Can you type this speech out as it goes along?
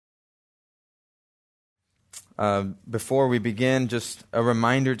Before we begin, just a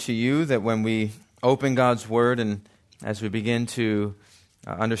reminder to you that when we open God's Word and as we begin to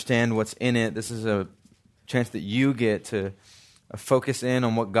understand what's in it, this is a chance that you get to focus in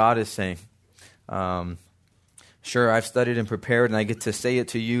on what God is saying. Sure, I've studied and prepared and I get to say it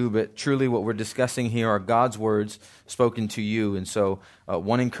to you, but truly what we're discussing here are God's words spoken to you. And so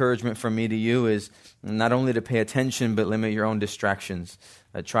one encouragement from me to you is not only to pay attention, but limit your own distractions.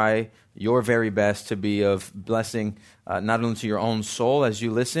 Try your very best to be of blessing, not only to your own soul as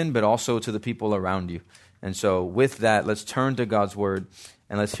you listen, but also to the people around you. And so with that, let's turn to God's word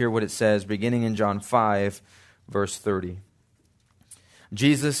and let's hear what it says, beginning in John 5, verse 30.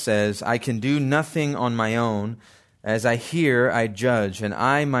 Jesus says, "I can do nothing on my own. As I hear, I judge, and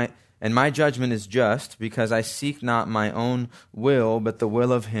my judgment is just, because I seek not my own will, but the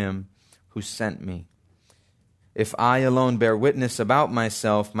will of him who sent me. If I alone bear witness about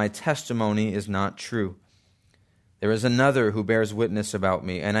myself, my testimony is not true. There is another who bears witness about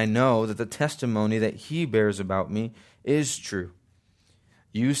me, and I know that the testimony that he bears about me is true.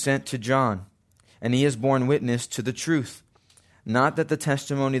 You sent to John, and he has borne witness to the truth. Not that the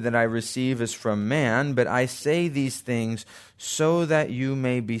testimony that I receive is from man, but I say these things so that you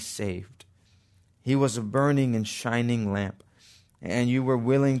may be saved. He was a burning and shining lamp, and you were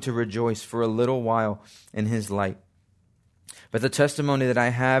willing to rejoice for a little while in his light. But the testimony that I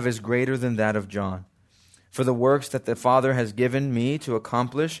have is greater than that of John. For the works that the Father has given me to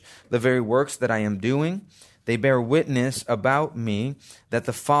accomplish, the very works that I am doing, they bear witness about me that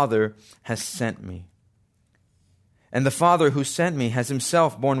the Father has sent me. And the Father who sent me has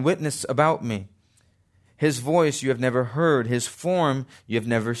himself borne witness about me. His voice you have never heard, his form you have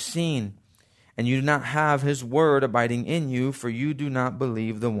never seen. And you do not have his word abiding in you, for you do not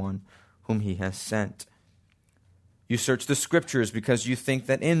believe the one whom he has sent. You search the Scriptures because you think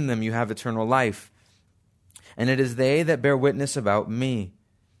that in them you have eternal life. And it is they that bear witness about me.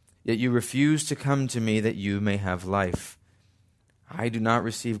 Yet you refuse to come to me that you may have life. I do not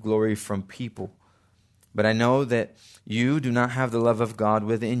receive glory from people, but I know that you do not have the love of God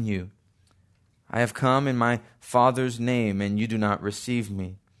within you. I have come in my Father's name, and you do not receive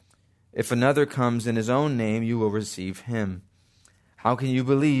me. If another comes in his own name, you will receive him. How can you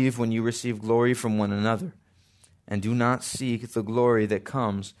believe when you receive glory from one another, and do not seek the glory that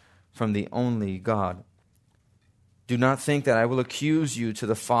comes from the only God? Do not think that I will accuse you to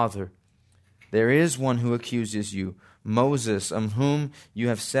the Father. There is one who accuses you, Moses, on whom you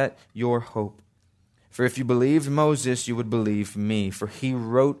have set your hope. For if you believed Moses, you would believe me, for he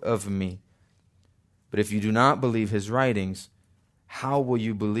wrote of me. But if you do not believe his writings, how will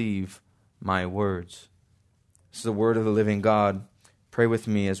you believe my words?" This is the word of the living God. Pray with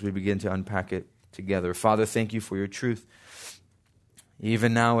me as we begin to unpack it together. Father, thank you for your truth.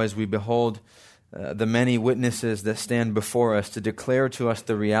 Even now as we behold the many witnesses that stand before us to declare to us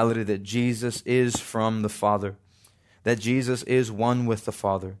the reality that Jesus is from the Father, that Jesus is one with the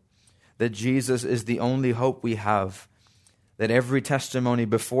Father, that Jesus is the only hope we have, that every testimony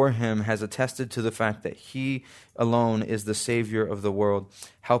before him has attested to the fact that he alone is the Savior of the world.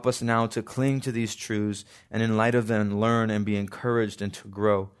 Help us now to cling to these truths and in light of them learn and be encouraged and to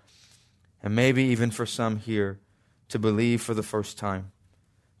grow. And maybe even for some here to believe for the first time,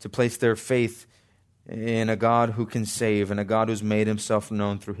 to place their faith in a God who can save and a God who's made himself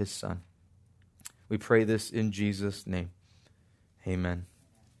known through his Son. We pray this in Jesus' name. Amen.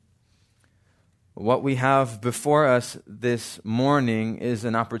 What we have before us this morning is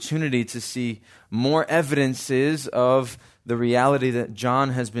an opportunity to see more evidences of the reality that John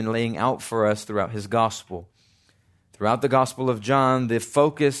has been laying out for us throughout his gospel. Throughout the Gospel of John, the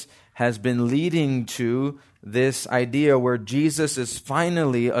focus has been leading to this idea where Jesus is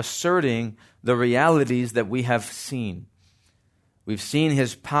finally asserting the realities that we have seen. We've seen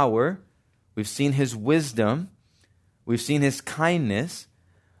his power, we've seen his wisdom, we've seen his kindness,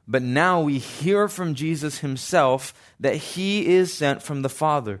 but now we hear from Jesus himself that he is sent from the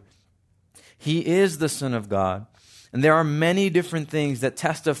Father. He is the Son of God. And there are many different things that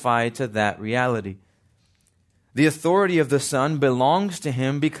testify to that reality. The authority of the Son belongs to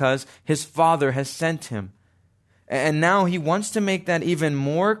him because his Father has sent him. And now he wants to make that even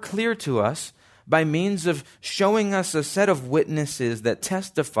more clear to us by means of showing us a set of witnesses that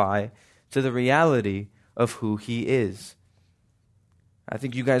testify to the reality of who he is. I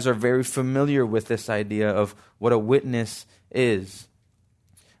think you guys are very familiar with this idea of what a witness is.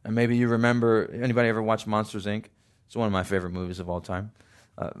 And maybe you remember, anybody ever watch Monsters, Inc.? It's one of my favorite movies of all time.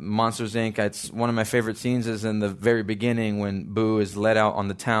 Monsters, Inc., it's one of my favorite scenes is in the very beginning when Boo is let out on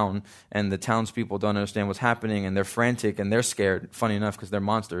the town and the townspeople don't understand what's happening and they're frantic and they're scared, funny enough, because they're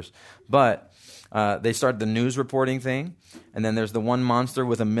monsters. But they start the news reporting thing, and then there's the one monster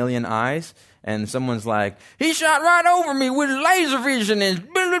with 1,000,000 eyes, and someone's like, he shot right over me with laser vision,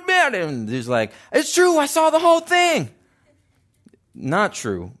 and he's like, it's true, I saw the whole thing. Not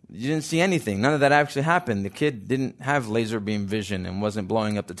true. You didn't see anything. None of that actually happened. The kid didn't have laser beam vision and wasn't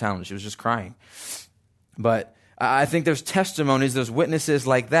blowing up the town. She was just crying. But I think there's testimonies, there's witnesses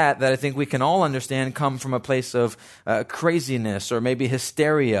like that I think we can all understand come from a place of craziness or maybe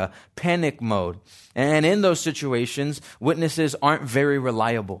hysteria, panic mode. And in those situations, witnesses aren't very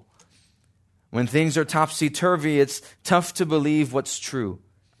reliable. When things are topsy-turvy, it's tough to believe what's true.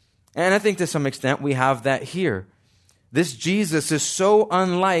 And I think to some extent we have that here. This Jesus is so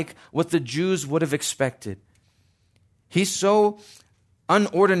unlike what the Jews would have expected. He's so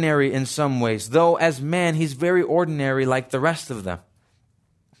unordinary in some ways, though as man, he's very ordinary like the rest of them.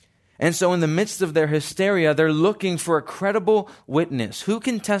 And so in the midst of their hysteria, they're looking for a credible witness who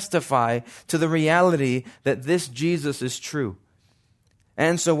can testify to the reality that this Jesus is true.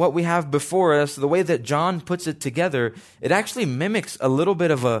 And so what we have before us, the way that John puts it together, it actually mimics a little bit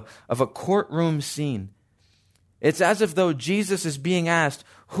of a courtroom scene. It's as if though Jesus is being asked,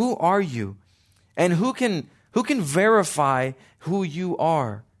 who are you? And who can verify who you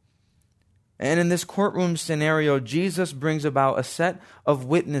are? And in this courtroom scenario, Jesus brings about a set of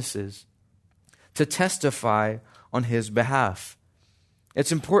witnesses to testify on his behalf.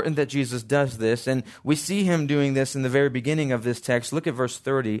 It's important that Jesus does this, and we see him doing this in the very beginning of this text. Look at verse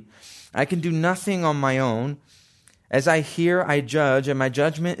 30. I can do nothing on my own. As I hear, I judge, and my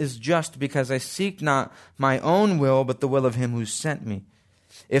judgment is just because I seek not my own will, but the will of him who sent me.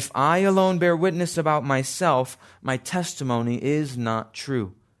 If I alone bear witness about myself, my testimony is not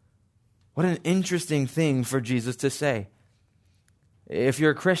true. What an interesting thing for Jesus to say. If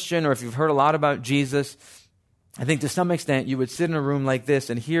you're a Christian or if you've heard a lot about Jesus, I think to some extent you would sit in a room like this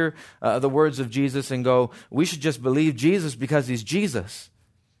and hear the words of Jesus and go, we should just believe Jesus because he's Jesus.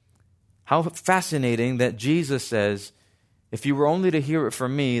 How fascinating that Jesus says, if you were only to hear it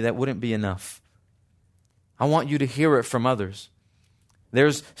from me, that wouldn't be enough. I want you to hear it from others.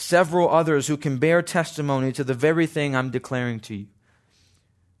 There's several others who can bear testimony to the very thing I'm declaring to you.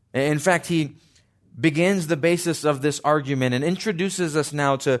 In fact, he begins the basis of this argument and introduces us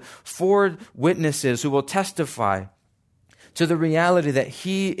now to 4 witnesses who will testify to the reality that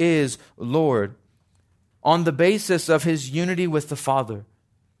he is Lord on the basis of his unity with the Father.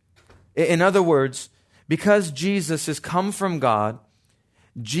 In other words, because Jesus has come from God,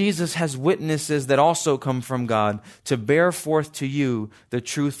 Jesus has witnesses that also come from God to bear forth to you the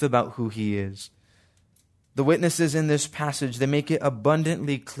truth about who he is. The witnesses in this passage, they make it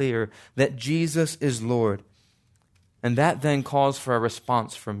abundantly clear that Jesus is Lord. And that then calls for a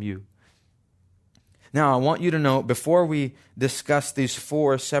response from you. Now, I want you to know, before we discuss these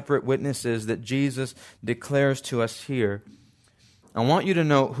 4 separate witnesses that Jesus declares to us here, I want you to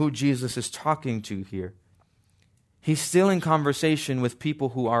know who Jesus is talking to here. He's still in conversation with people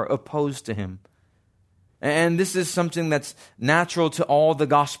who are opposed to him. And this is something that's natural to all the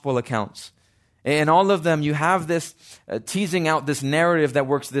gospel accounts. In all of them, you have this teasing out this narrative that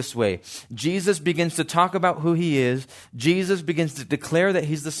works this way. Jesus begins to talk about who he is. Jesus begins to declare that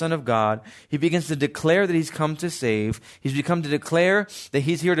he's the Son of God. He begins to declare that he's come to save. He's become to declare that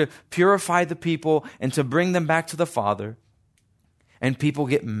he's here to purify the people and to bring them back to the Father. And people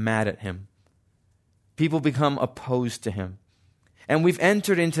get mad at him. People become opposed to him. And we've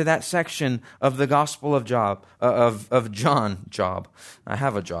entered into that section of the Gospel of John. I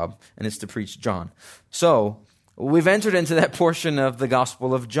have a job, and it's to preach John. So, we've entered into that portion of the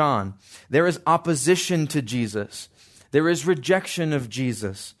Gospel of John. There is opposition to Jesus. There is rejection of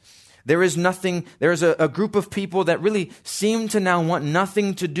Jesus. There is a group of people that really seem to now want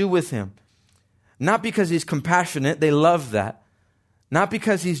nothing to do with him. Not because he's compassionate, they love that. Not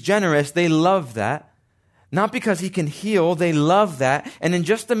because he's generous, they love that. Not because he can heal, they love that. And in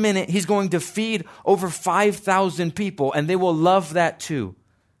just a minute, he's going to feed over 5,000 people, and they will love that too.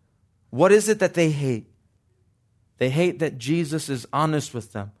 What is it that they hate? They hate that Jesus is honest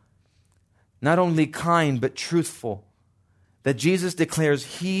with them. Not only kind, but truthful. That Jesus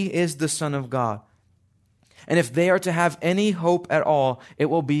declares he is the Son of God. And if they are to have any hope at all, it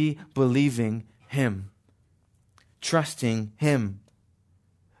will be believing him. Trusting him.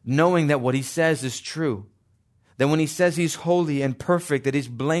 Knowing that what he says is true. That when he says he's holy and perfect, that he's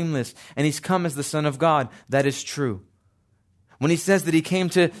blameless, and he's come as the Son of God, that is true. When he says that he came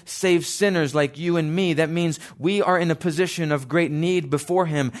to save sinners like you and me, that means we are in a position of great need before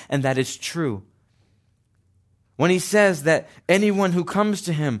him, and that is true. When he says that anyone who comes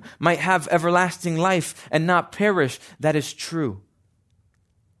to him might have everlasting life and not perish, that is true.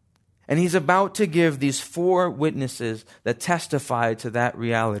 And he's about to give these 4 witnesses that testify to that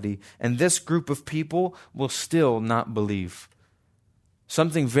reality. And this group of people will still not believe.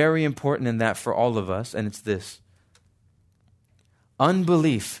 Something very important in that for all of us, and it's this.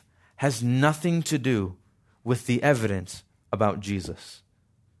 Unbelief has nothing to do with the evidence about Jesus.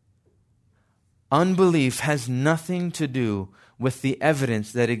 Unbelief has nothing to do with the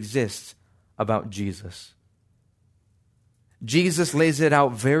evidence that exists about Jesus. Jesus lays it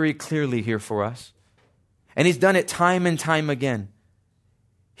out very clearly here for us. And he's done it time and time again.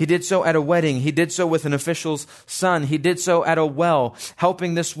 He did so at a wedding. He did so with an official's son. He did so at a well,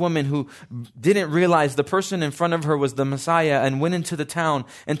 helping this woman who didn't realize the person in front of her was the Messiah, and went into the town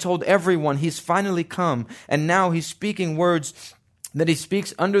and told everyone he's finally come. And now he's speaking words that he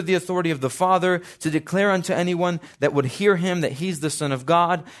speaks under the authority of the Father to declare unto anyone that would hear him that he's the Son of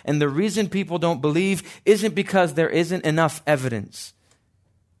God. And the reason people don't believe isn't because there isn't enough evidence.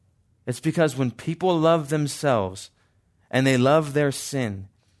 It's because when people love themselves and they love their sin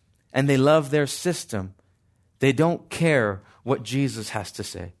and they love their system, they don't care what Jesus has to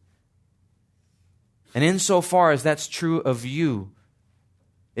say. And insofar as that's true of you,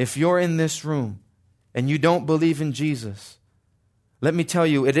 if you're in this room and you don't believe in Jesus, let me tell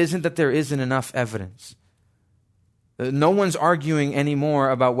you, it isn't that there isn't enough evidence. No one's arguing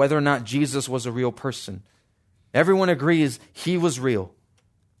anymore about whether or not Jesus was a real person. Everyone agrees he was real.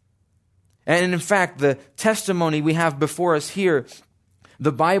 And in fact, the testimony we have before us here,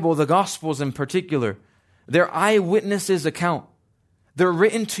 the Bible, the Gospels in particular, they're eyewitnesses' account. They're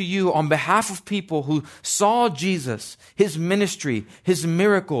written to you on behalf of people who saw Jesus, his ministry, his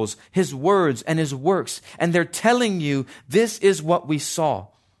miracles, his words, and his works. And they're telling you, this is what we saw.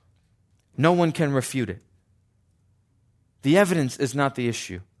 No one can refute it. The evidence is not the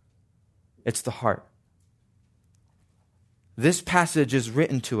issue. It's the heart. This passage is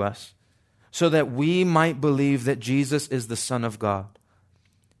written to us so that we might believe that Jesus is the Son of God.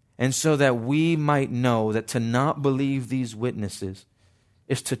 And so that we might know that to not believe these witnesses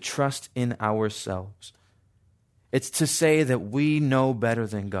is to trust in ourselves. It's to say that we know better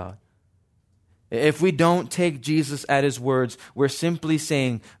than God. If we don't take Jesus at his words, we're simply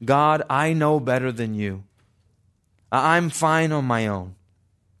saying, God, I know better than you. I'm fine on my own.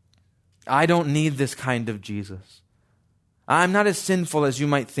 I don't need this kind of Jesus. I'm not as sinful as you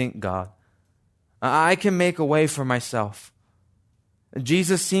might think, God. I can make a way for myself.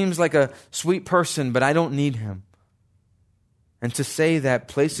 Jesus seems like a sweet person, but I don't need him. And to say that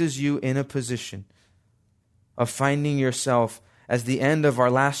places you in a position of finding yourself, as the end of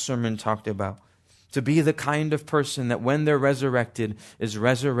our last sermon talked about, to be the kind of person that when they're resurrected is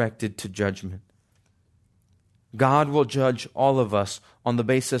resurrected to judgment. God will judge all of us on the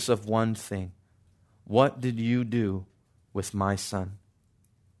basis of one thing. What did you do with my son?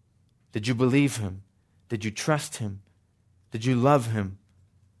 Did you believe him? Did you trust him? Did you love him?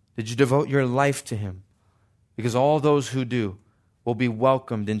 Did you devote your life to him? Because all those who do will be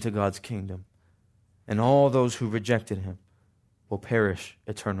welcomed into God's kingdom, and all those who rejected him will perish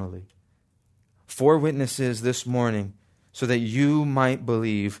eternally. 4 witnesses this morning so that you might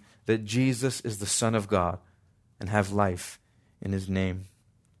believe that Jesus is the Son of God and have life in his name.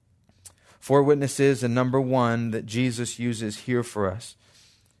 4 witnesses, and number 1 that Jesus uses here for us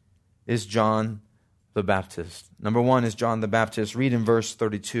is John the Baptist. Number 1 is John the Baptist. Read in verse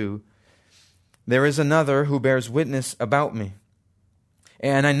 32. There is another who bears witness about me,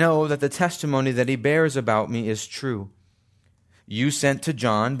 and I know that the testimony that he bears about me is true. You sent to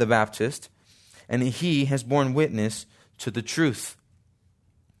John the Baptist, and he has borne witness to the truth.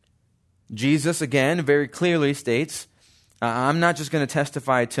 Jesus, again, very clearly states, I'm not just going to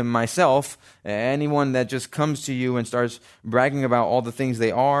testify to myself. Anyone that just comes to you and starts bragging about all the things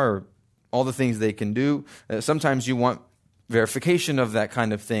they are or all the things they can do, sometimes you want verification of that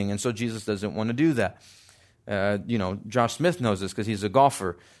kind of thing, and so Jesus doesn't want to do that. Josh Smith knows this because he's a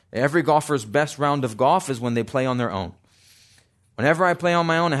golfer. Every golfer's best round of golf is when they play on their own. Whenever I play on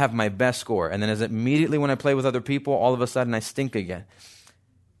my own, I have my best score. And then immediately when I play with other people, all of a sudden I stink again.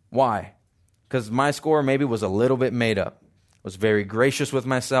 Why? Because my score maybe was a little bit made up. I was very gracious with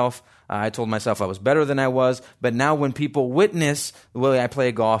myself. I told myself I was better than I was. But now when people witness the way I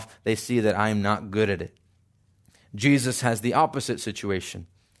play golf, they see that I'm not good at it. Jesus has the opposite situation.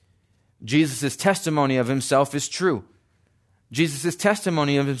 Jesus' testimony of himself is true. Jesus'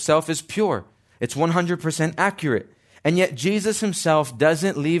 testimony of himself is pure. It's 100% accurate. And yet Jesus himself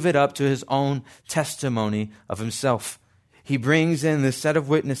doesn't leave it up to his own testimony of himself. He brings in this set of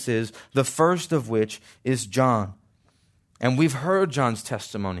witnesses, the first of which is John. And we've heard John's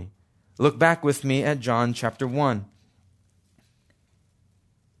testimony. Look back with me at John chapter 1.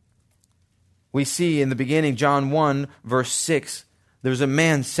 We see in the beginning, John 1, verse 6, there was a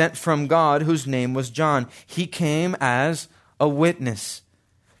man sent from God whose name was John. He came as a witness,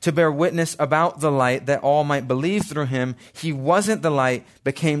 to bear witness about the light, that all might believe through him. He wasn't the light,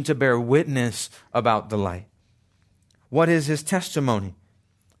 but came to bear witness about the light. What is his testimony?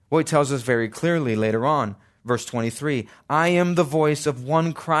 Well, he tells us very clearly later on, verse 23, I am the voice of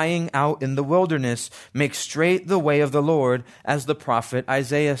one crying out in the wilderness, make straight the way of the Lord, as the prophet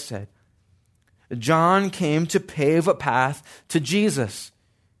Isaiah said. John came to pave a path to Jesus.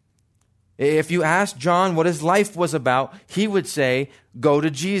 If you ask John what his life was about, he would say, go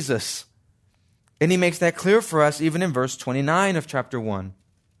to Jesus. And he makes that clear for us even in verse 29 of chapter 1.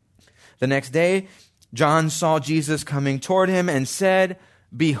 The next day, John saw Jesus coming toward him and said,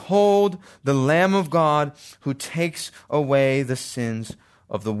 behold, the Lamb of God who takes away the sins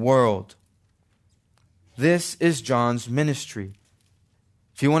of the world. This is John's ministry.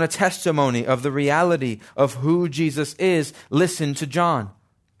 If you want a testimony of the reality of who Jesus is, listen to John.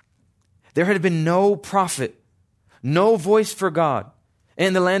 There had been no prophet, no voice for God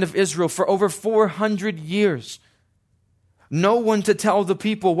in the land of Israel for over 400 years. No one to tell the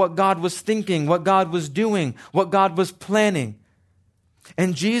people what God was thinking, what God was doing, what God was planning.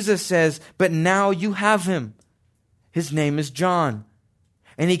 And Jesus says, but now you have him. His name is John.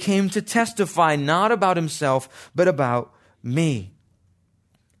 And he came to testify not about himself, but about me.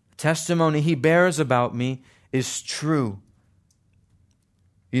 Testimony he bears about me is true.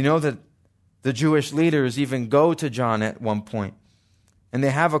 You know that the Jewish leaders even go to John at one point, and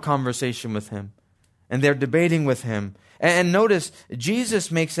they have a conversation with him, and they're debating with him. And notice,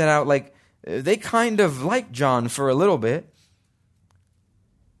 Jesus makes it out like they kind of like John for a little bit,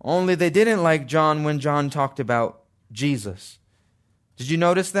 only they didn't like John when John talked about Jesus. Did you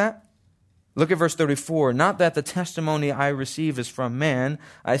notice that? Look at verse 34. Not that the testimony I receive is from man.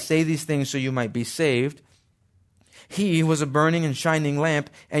 I say these things so you might be saved. He was a burning and shining lamp,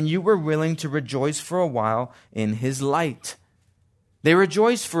 and you were willing to rejoice for a while in his light. They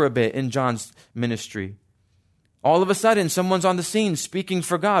rejoiced for a bit in John's ministry. All of a sudden, someone's on the scene speaking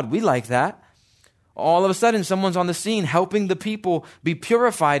for God. We like that. All of a sudden, someone's on the scene helping the people be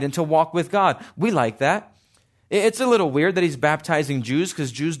purified and to walk with God. We like that. It's a little weird that he's baptizing Jews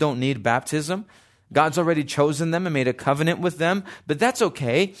because Jews don't need baptism. God's already chosen them and made a covenant with them, but that's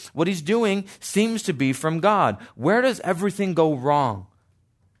okay. What he's doing seems to be from God. Where does everything go wrong?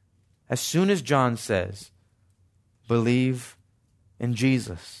 As soon as John says, believe in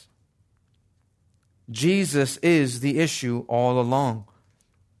Jesus. Jesus is the issue all along.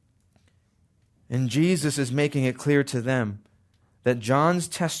 And Jesus is making it clear to them that John's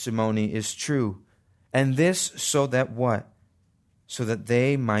testimony is true. And this so that what? So that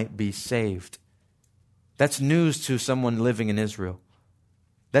they might be saved. That's news to someone living in Israel.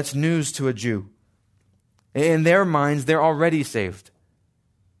 That's news to a Jew. In their minds, they're already saved.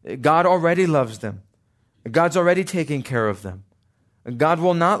 God already loves them. God's already taking care of them. God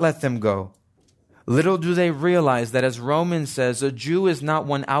will not let them go. Little do they realize that, as Romans says, a Jew is not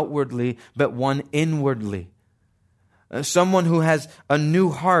one outwardly, but one inwardly. Someone who has a new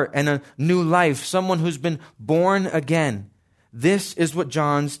heart and a new life, someone who's been born again. This is what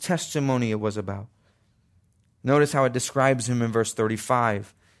John's testimony was about. Notice how it describes him in verse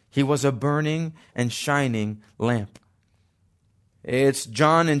 35. He was a burning and shining lamp. It's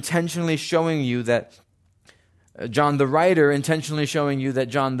John intentionally showing you that, John the writer intentionally showing you that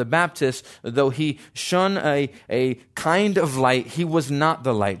John the Baptist, though he shone a kind of light, he was not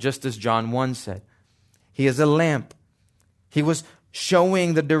the light, just as John 1 said. He is a lamp. He was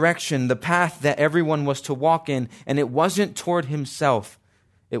showing the direction, the path that everyone was to walk in, and it wasn't toward himself.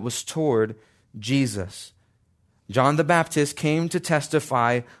 It was toward Jesus. John the Baptist came to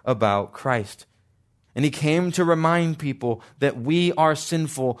testify about Christ. And he came to remind people that we are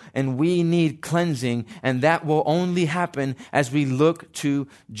sinful and we need cleansing, and that will only happen as we look to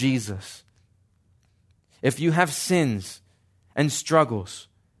Jesus. If you have sins and struggles,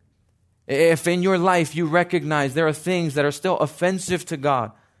 if in your life you recognize there are things that are still offensive to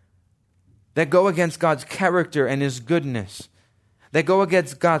God, that go against God's character and his goodness, that go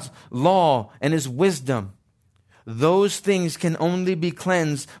against God's law and his wisdom, those things can only be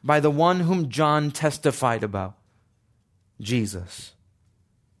cleansed by the one whom John testified about, Jesus.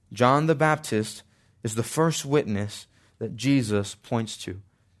 John the Baptist is the first witness that Jesus points to.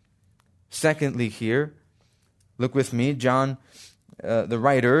 Secondly, here, Look with me, John, the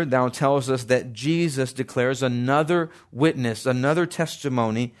writer, now tells us that Jesus declares another witness, another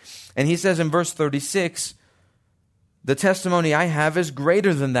testimony. And he says in verse 36, the testimony I have is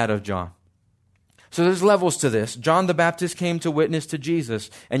greater than that of John. So there's levels to this. John the Baptist came to witness to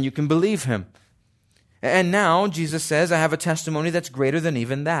Jesus, and you can believe him. And now Jesus says, I have a testimony that's greater than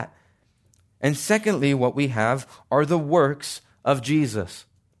even that. And secondly, what we have are the works of Jesus.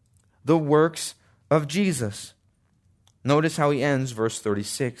 The works of Jesus. Notice how he ends verse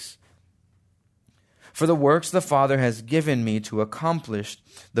 36. For the works the Father has given me to accomplish,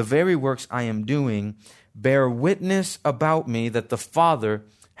 the very works I am doing, bear witness about me that the Father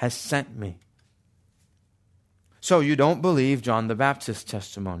has sent me. So you don't believe John the Baptist's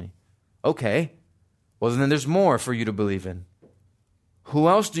testimony. Okay, well then there's more for you to believe in. Who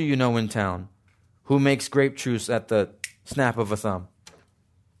else do you know in town who makes grape juice at the snap of a thumb?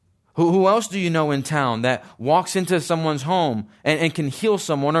 Who else do you know in town that walks into someone's home and can heal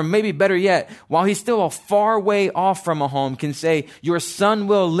someone, or maybe better yet, while he's still a far way off from a home, can say, your son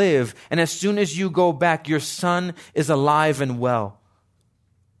will live, and as soon as you go back, your son is alive and well?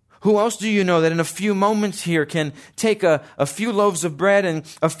 Who else do you know that in a few moments here can take a few loaves of bread and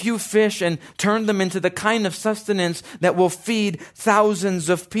a few fish and turn them into the kind of sustenance that will feed thousands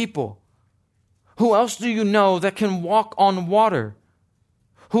of people? Who else do you know that can walk on water?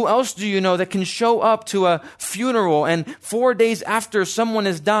 Who else do you know that can show up to a funeral and 4 days after someone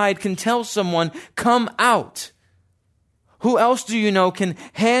has died can tell someone, come out? Who else do you know can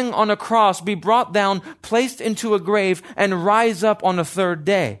hang on a cross, be brought down, placed into a grave, and rise up on the third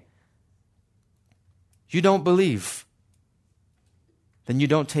day? You don't believe. Then you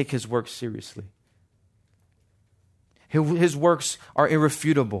don't take his works seriously. His works are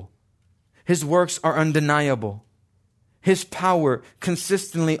irrefutable. His works are undeniable. His power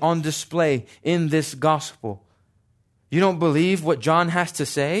consistently on display in this gospel. You don't believe what John has to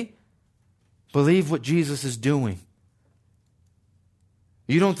say? Believe what Jesus is doing.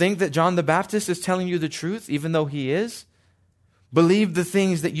 You don't think that John the Baptist is telling you the truth, even though he is? Believe the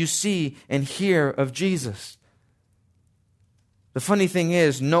things that you see and hear of Jesus. The funny thing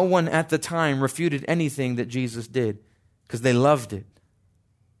is, no one at the time refuted anything that Jesus did because they loved it.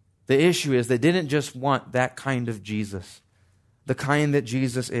 The issue is they didn't just want that kind of Jesus, the kind that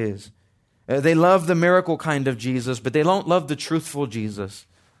Jesus is. They love the miracle kind of Jesus, but they don't love the truthful Jesus.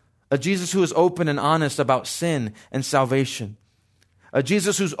 A Jesus who is open and honest about sin and salvation. A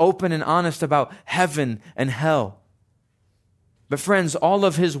Jesus who's open and honest about heaven and hell. But friends, all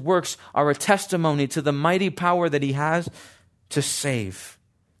of his works are a testimony to the mighty power that he has to save.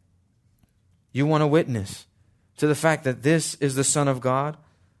 You want to witness to the fact that this is the Son of God?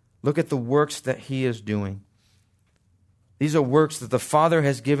 Look at the works that he is doing. These are works that the Father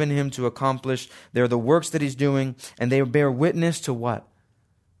has given him to accomplish. They're the works that he's doing, and they bear witness to what?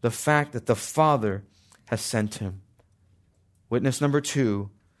 The fact that the Father has sent him. Witness number 2,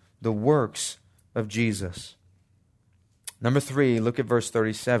 the works of Jesus. Number 3, look at verse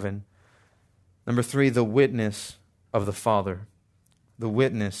 37. Number 3, the witness of the Father. The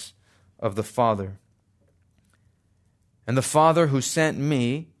witness of the Father. And the Father who sent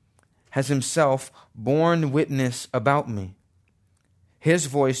me has himself borne witness about me. His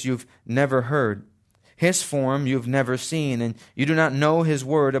voice you've never heard. His form you've never seen, and you do not know his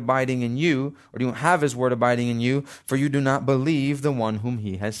word abiding in you, or you don't have his word abiding in you, for you do not believe the one whom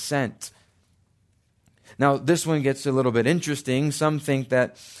he has sent. Now, this one gets a little bit interesting. Some think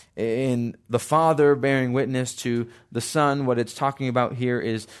that in the Father bearing witness to the Son, what it's talking about here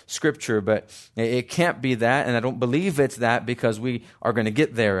is Scripture, but it can't be that, and I don't believe it's that because we are going to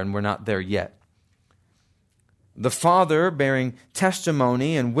get there, and we're not there yet. The Father bearing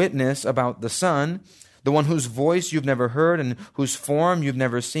testimony and witness about the Son, the one whose voice you've never heard and whose form you've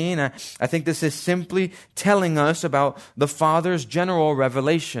never seen. I think this is simply telling us about the Father's general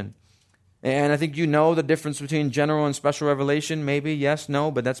revelation. And I think you know the difference between general and special revelation. Maybe, yes,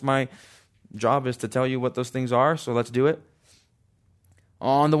 no, but that's my job, is to tell you what those things are, so let's do it.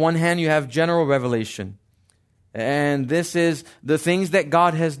 On the one hand, you have general revelation. And this is the things that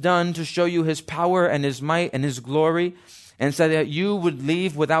God has done to show you his power and his might and his glory, and so that you would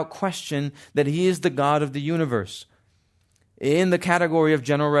leave without question that he is the God of the universe. In the category of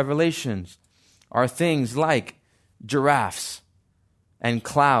general revelations are things like giraffes and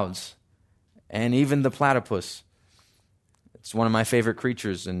clouds, and even the platypus. It's one of my favorite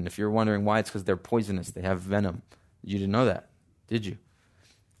creatures, and if you're wondering why, it's because they're poisonous. They have venom. You didn't know that, did you?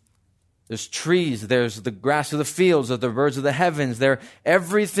 There's trees, there's the grass of the fields, there's the birds of the heavens, there's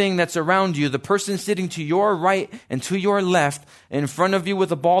everything that's around you, the person sitting to your right and to your left, in front of you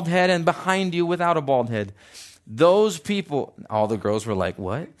with a bald head and behind you without a bald head. those people, all the girls were like,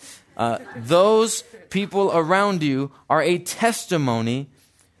 what? Those people around you are a testimony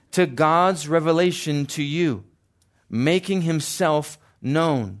to God's revelation to you, making himself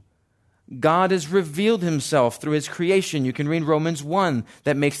known. God has revealed himself through his creation. You can read Romans 1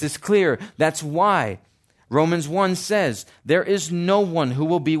 that makes this clear. That's why Romans 1 says, there is no one who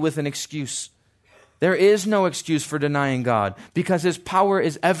will be with an excuse. There is no excuse for denying God because his power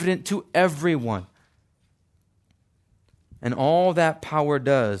is evident to everyone. And all that power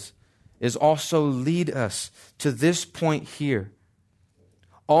does is also lead us to this point here.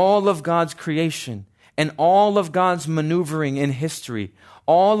 All of God's creation and all of God's maneuvering in history,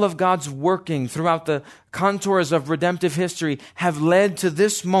 all of God's working throughout the contours of redemptive history have led to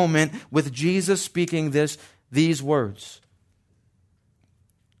this moment with Jesus speaking these words.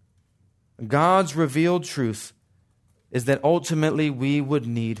 God's revealed truth is that ultimately we would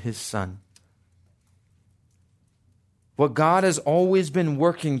need his Son. What God has always been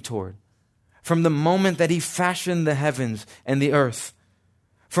working toward from the moment that he fashioned the heavens and the earth,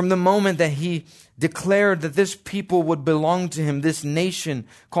 from the moment that he declared that this people would belong to him, this nation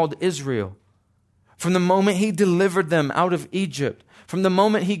called Israel, from the moment he delivered them out of Egypt, from the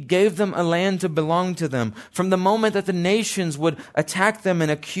moment he gave them a land to belong to them, from the moment that the nations would attack them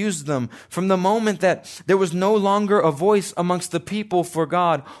and accuse them, from the moment that there was no longer a voice amongst the people for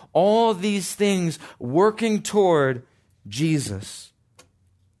God, all these things working toward Jesus.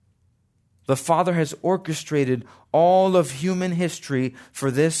 The Father has orchestrated all of human history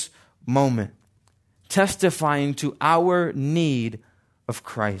for this moment, testifying to our need of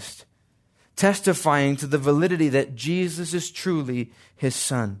Christ, testifying to the validity that Jesus is truly his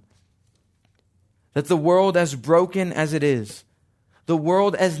Son. That the world as broken as it is, the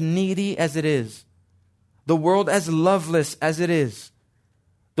world as needy as it is, the world as loveless as it is,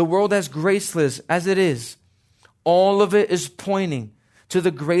 the world as graceless as it is, all of it is pointing to the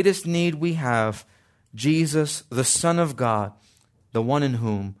greatest need we have, Jesus, the Son of God, the one in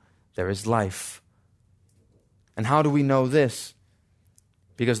whom there is life. And how do we know this?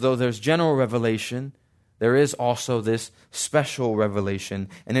 Because though there's general revelation, there is also this special revelation.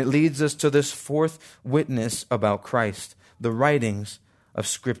 And it leads us to this fourth witness about Christ, the writings of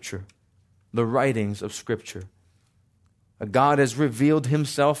Scripture. The writings of Scripture. God has revealed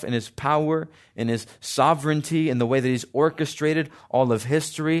himself in his power, in his sovereignty, in the way that he's orchestrated all of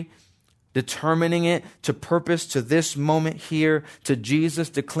history, determining it to purpose to this moment here, to Jesus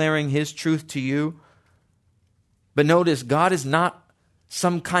declaring his truth to you. But notice, God is not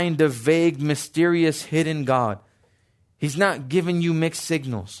some kind of vague, mysterious, hidden God. He's not giving you mixed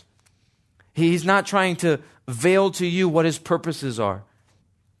signals. He's not trying to veil to you what his purposes are.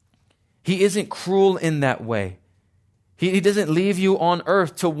 He isn't cruel in that way. He doesn't leave you on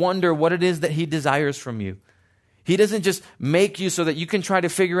earth to wonder what it is that he desires from you. He doesn't just make you so that you can try to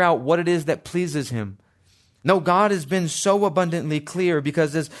figure out what it is that pleases him. No, God has been so abundantly clear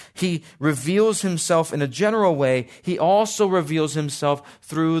because as he reveals himself in a general way, he also reveals himself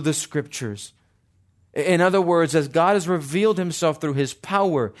through the Scriptures. In other words, as God has revealed himself through his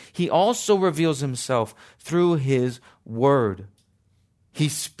power, he also reveals himself through his word. He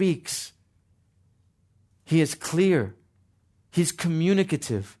speaks. He is clear. He's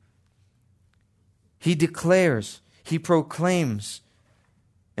communicative. He declares. He proclaims.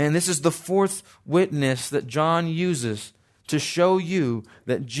 And this is the fourth witness that John uses to show you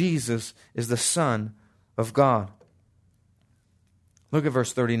that Jesus is the Son of God. Look at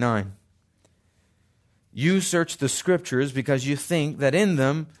verse 39. You search the Scriptures because you think that in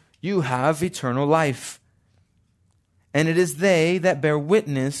them you have eternal life. And it is they that bear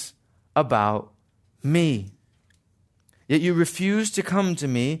witness about me. Yet you refuse to come to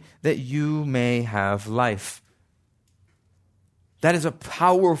me that you may have life. That is a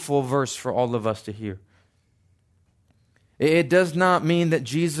powerful verse for all of us to hear. It does not mean that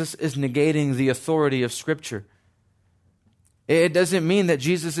Jesus is negating the authority of Scripture. It doesn't mean that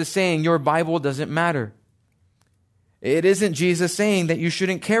Jesus is saying your Bible doesn't matter. It isn't Jesus saying that you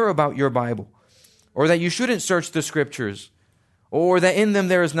shouldn't care about your Bible, or that you shouldn't search the Scriptures, or that in them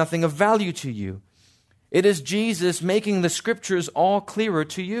there is nothing of value to you. It is Jesus making the Scriptures all clearer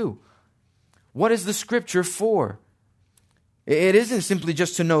to you. What is the Scripture for? It isn't simply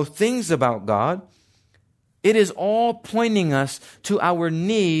just to know things about God. It is all pointing us to our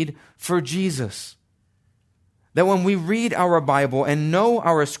need for Jesus. That when we read our Bible and know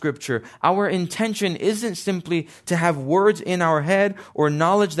our Scripture, our intention isn't simply to have words in our head or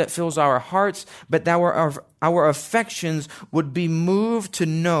knowledge that fills our hearts, but that our affections would be moved to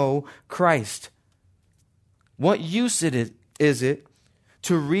know Christ. What use is it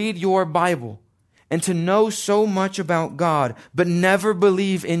to read your Bible and to know so much about God, but never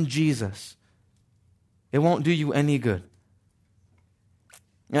believe in Jesus, it won't do you any good.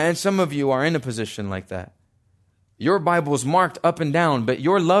 And some of you are in a position like that. Your Bible is marked up and down, but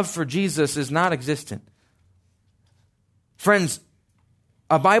your love for Jesus is not existent. Friends,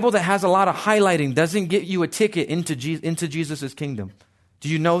 a Bible that has a lot of highlighting doesn't get you a ticket into Jesus' kingdom. Do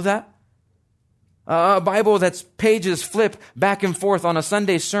you know that? A Bible that's pages flip back and forth on a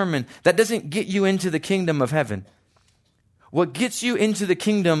Sunday sermon, that doesn't get you into the kingdom of heaven. What gets you into the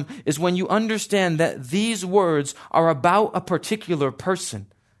kingdom is when you understand that these words are about a particular person,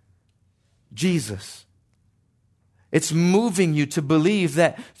 Jesus. It's moving you to believe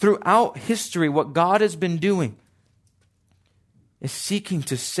that throughout history, what God has been doing is seeking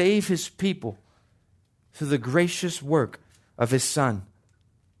to save his people through the gracious work of his Son.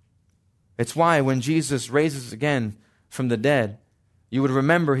 It's why when Jesus raises again from the dead, you would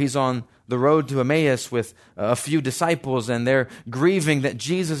remember he's on the road to Emmaus with a few disciples, and they're grieving that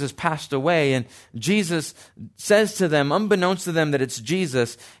Jesus has passed away. And Jesus says to them, unbeknownst to them that it's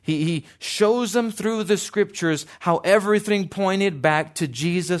Jesus, he shows them through the scriptures how everything pointed back to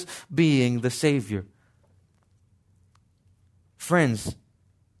Jesus being the Savior. Friends,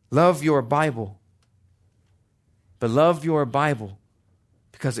 love your Bible. But love your Bible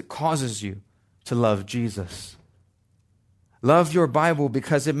because it causes you to love Jesus. Love your Bible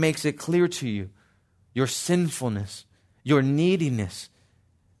because it makes it clear to you your sinfulness, your neediness,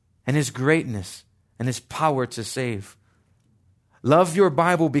 and his greatness and his power to save. Love your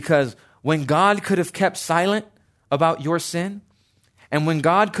Bible because when God could have kept silent about your sin, and when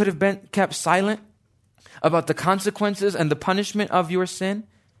God could have been kept silent about the consequences and the punishment of your sin,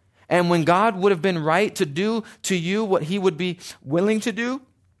 and when God would have been right to do to you what he would be willing to do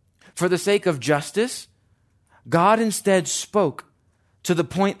for the sake of justice, God instead spoke to the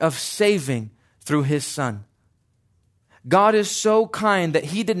point of saving through his Son. God is so kind that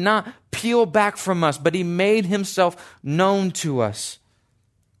he did not peel back from us, but he made himself known to us.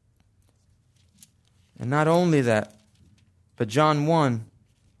 And not only that, but John 1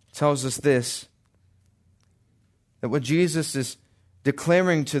 tells us this, that what Jesus is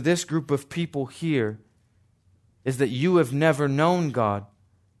declaring to this group of people here is that you have never known God,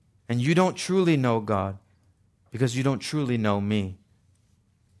 and you don't truly know God because you don't truly know me.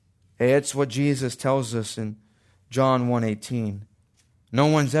 It's what Jesus tells us in John 1:18. No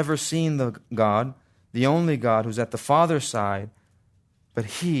one's ever seen the God, the only God who's at the Father's side, but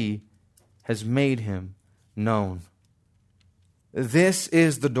he has made him known. This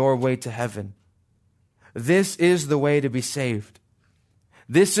is the doorway to heaven. This is the way to be saved.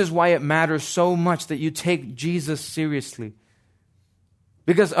 This is why it matters so much that you take Jesus seriously.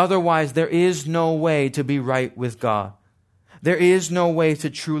 Because otherwise there is no way to be right with God. There is no way to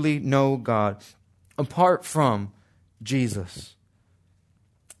truly know God apart from Jesus.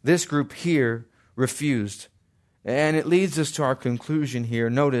 This group here refused. And it leads us to our conclusion here.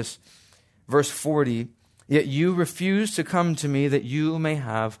 Notice verse 40, yet you refuse to come to me that you may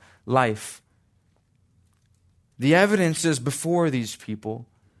have life. The evidence is before these people,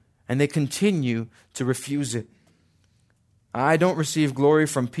 and they continue to refuse it. I don't receive glory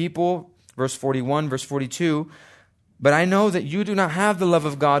from people, verse 41, verse 42, but I know that you do not have the love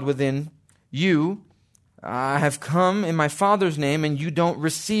of God within you. I have come in my Father's name, and you don't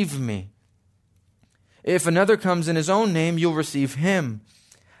receive me. If another comes in his own name, you'll receive him.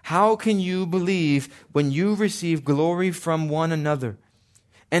 How can you believe when you receive glory from one another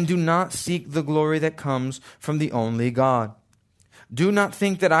and do not seek the glory that comes from the only God? Do not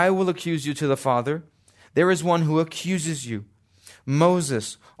think that I will accuse you to the Father. There is one who accuses you,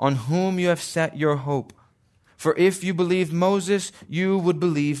 Moses, on whom you have set your hope. For if you believed Moses, you would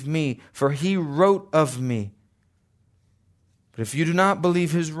believe me, for he wrote of me. But if you do not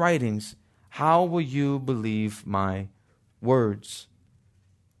believe his writings, how will you believe my words?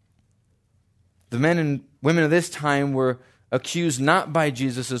 The men and women of this time were accused not by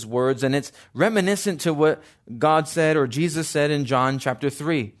Jesus' words, and it's reminiscent to what God said or Jesus said in John chapter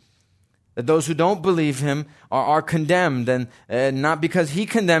 3. That those who don't believe him are condemned, and not because he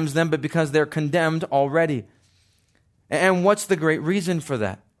condemns them, but because they're condemned already. And what's the great reason for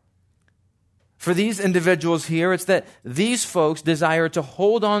that? For these individuals here, it's that these folks desire to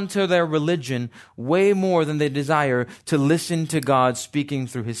hold on to their religion way more than they desire to listen to God speaking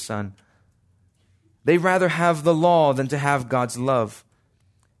through his Son. They rather have the law than to have God's love.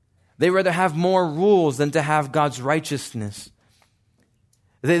 They rather have more rules than to have God's righteousness.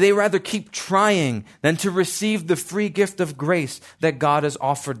 They rather keep trying than to receive the free gift of grace that God has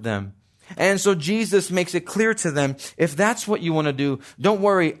offered them. And so Jesus makes it clear to them, if that's what you want to do, don't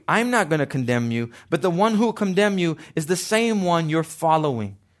worry, I'm not going to condemn you, but the one who will condemn you is the same one you're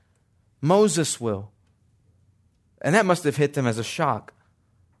following. Moses will. And that must have hit them as a shock.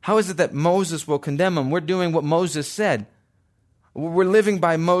 How is it that Moses will condemn them? We're doing what Moses said. We're living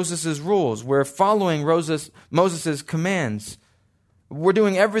by Moses' rules. We're following Moses' commands. We're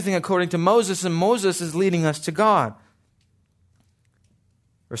doing everything according to Moses, and Moses is leading us to God.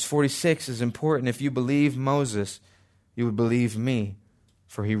 Verse 46 is important. If you believe Moses, you would believe me,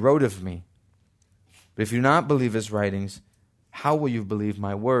 for he wrote of me. But if you do not believe his writings, how will you believe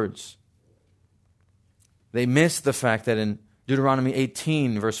my words? They miss the fact that in Deuteronomy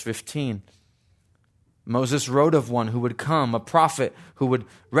 18, verse 15, Moses wrote of one who would come, a prophet who would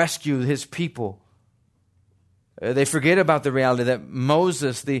rescue his people. They forget about the reality that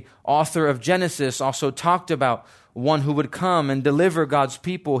Moses, the author of Genesis, also talked about one who would come and deliver God's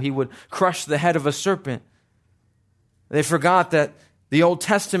people. He would crush the head of a serpent. They forgot that the Old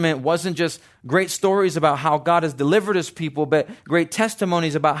Testament wasn't just great stories about how God has delivered his people, but great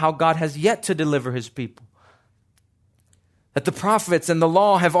testimonies about how God has yet to deliver his people. That the prophets and the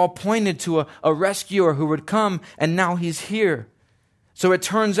law have all pointed to a rescuer who would come, and now he's here. So it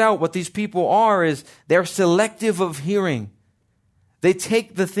turns out what these people are is they're selective of hearing. They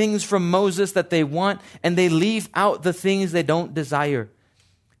take the things from Moses that they want, and they leave out the things they don't desire.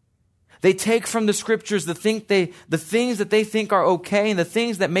 They take from the scriptures the things that they think are okay and the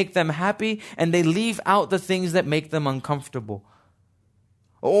things that make them happy, and they leave out the things that make them uncomfortable.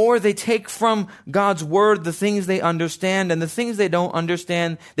 Or they take from God's word the things they understand, and the things they don't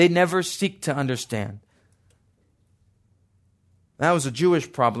understand, they never seek to understand. That was a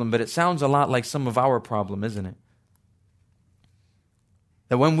Jewish problem, but it sounds a lot like some of our problem, isn't it?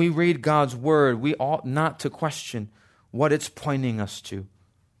 That when we read God's word, we ought not to question what it's pointing us to.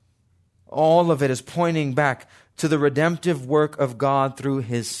 All of it is pointing back to the redemptive work of God through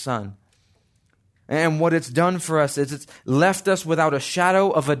his Son. And what it's done for us is it's left us without a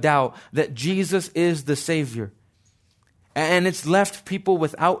shadow of a doubt that Jesus is the Savior. And it's left people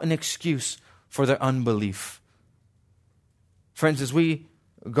without an excuse for their unbelief. Friends, as we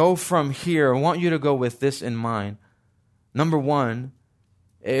go from here, I want you to go with this in mind. Number one,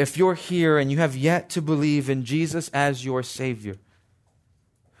 if you're here and you have yet to believe in Jesus as your Savior,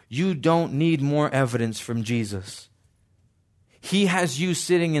 you don't need more evidence from Jesus. He has you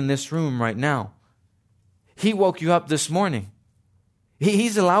sitting in this room right now. He woke you up this morning.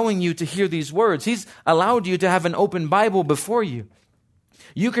 He's allowing you to hear these words. He's allowed you to have an open Bible before you.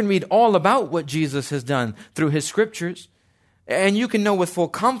 You can read all about what Jesus has done through his scriptures. And you can know with full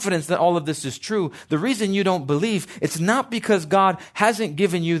confidence that all of this is true. The reason you don't believe, it's not because God hasn't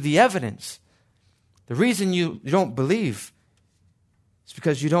given you the evidence. The reason you don't believe is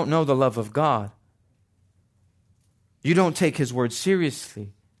because you don't know the love of God. You don't take his word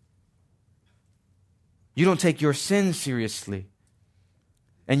seriously. You don't take your sin seriously.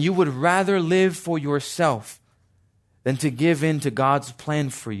 And you would rather live for yourself than to give in to God's plan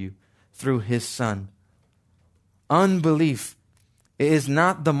for you through his Son. Unbelief is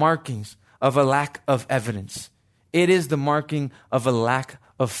not the markings of a lack of evidence. It is the marking of a lack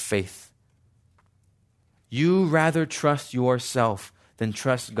of faith. You rather trust yourself than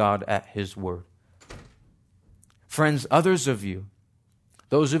trust God at his word. Friends, others of you,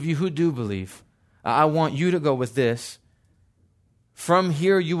 those of you who do believe, I want you to go with this. From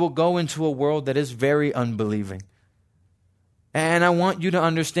here, you will go into a world that is very unbelieving. And I want you to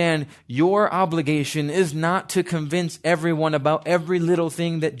understand your obligation is not to convince everyone about every little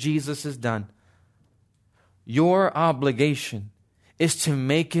thing that Jesus has done. Your obligation is to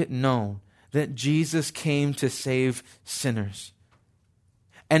make it known that Jesus came to save sinners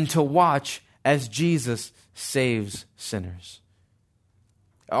and to watch as Jesus saves sinners.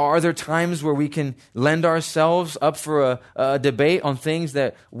 Are there times where we can lend ourselves up for a debate on things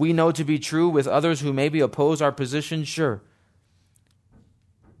that we know to be true with others who maybe oppose our position? Sure.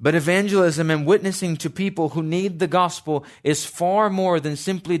 But evangelism and witnessing to people who need the gospel is far more than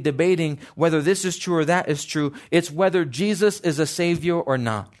simply debating whether this is true or that is true. It's whether Jesus is a Savior or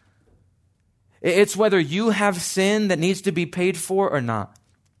not. It's whether you have sin that needs to be paid for or not.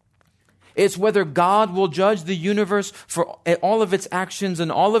 It's whether God will judge the universe for all of its actions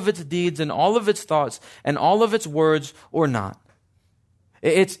and all of its deeds and all of its thoughts and all of its words or not.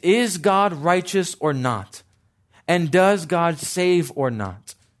 It's is God righteous or not? And does God save or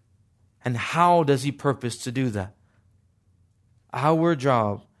not? And how does he purpose to do that? Our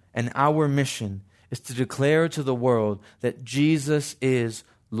job and our mission is to declare to the world that Jesus is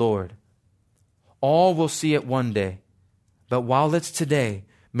Lord. All will see it one day, but while it's today,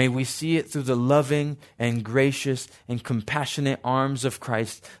 May we see it through the loving and gracious and compassionate arms of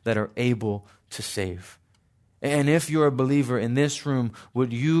Christ that are able to save. And if you're a believer in this room,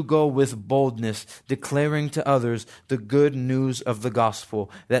 would you go with boldness, declaring to others the good news of the gospel,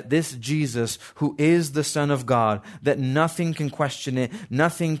 that this Jesus, who is the Son of God, that nothing can question it,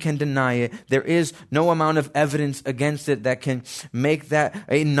 nothing can deny it, there is no amount of evidence against it that can make that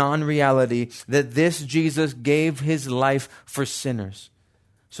a non-reality, that this Jesus gave his life for sinners,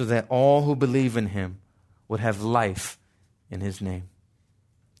 so that all who believe in him would have life in his name.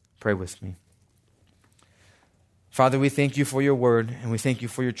 Pray with me. Father, we thank you for your word, and we thank you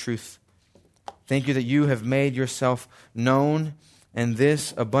for your truth. Thank you that you have made yourself known, and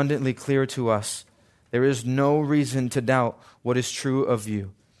this abundantly clear to us. There is no reason to doubt what is true of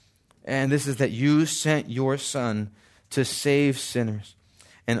you. And this is that you sent your Son to save sinners,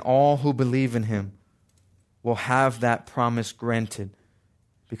 and all who believe in him will have that promise granted,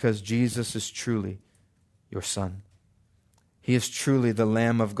 because Jesus is truly your Son. He is truly the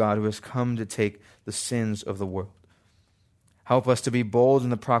Lamb of God who has come to take the sins of the world. Help us to be bold in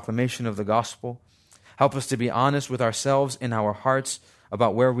the proclamation of the gospel. Help us to be honest with ourselves in our hearts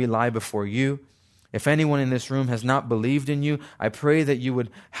about where we lie before you. If anyone in this room has not believed in you, I pray that you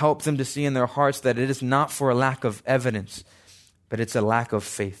would help them to see in their hearts that it is not for a lack of evidence, but it's a lack of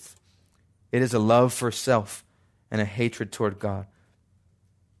faith. It is a love for self and a hatred toward God.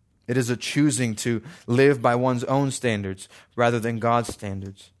 It is a choosing to live by one's own standards rather than God's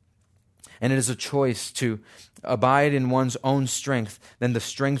standards. And it is a choice to abide in one's own strength than the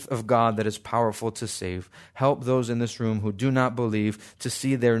strength of God that is powerful to save. Help those in this room who do not believe to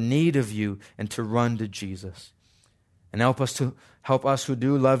see their need of you and to run to Jesus. And help us who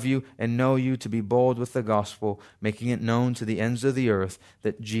do love you and know you to be bold with the gospel, making it known to the ends of the earth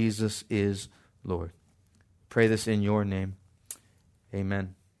that Jesus is Lord. Pray this in your name.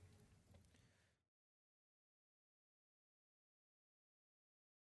 Amen.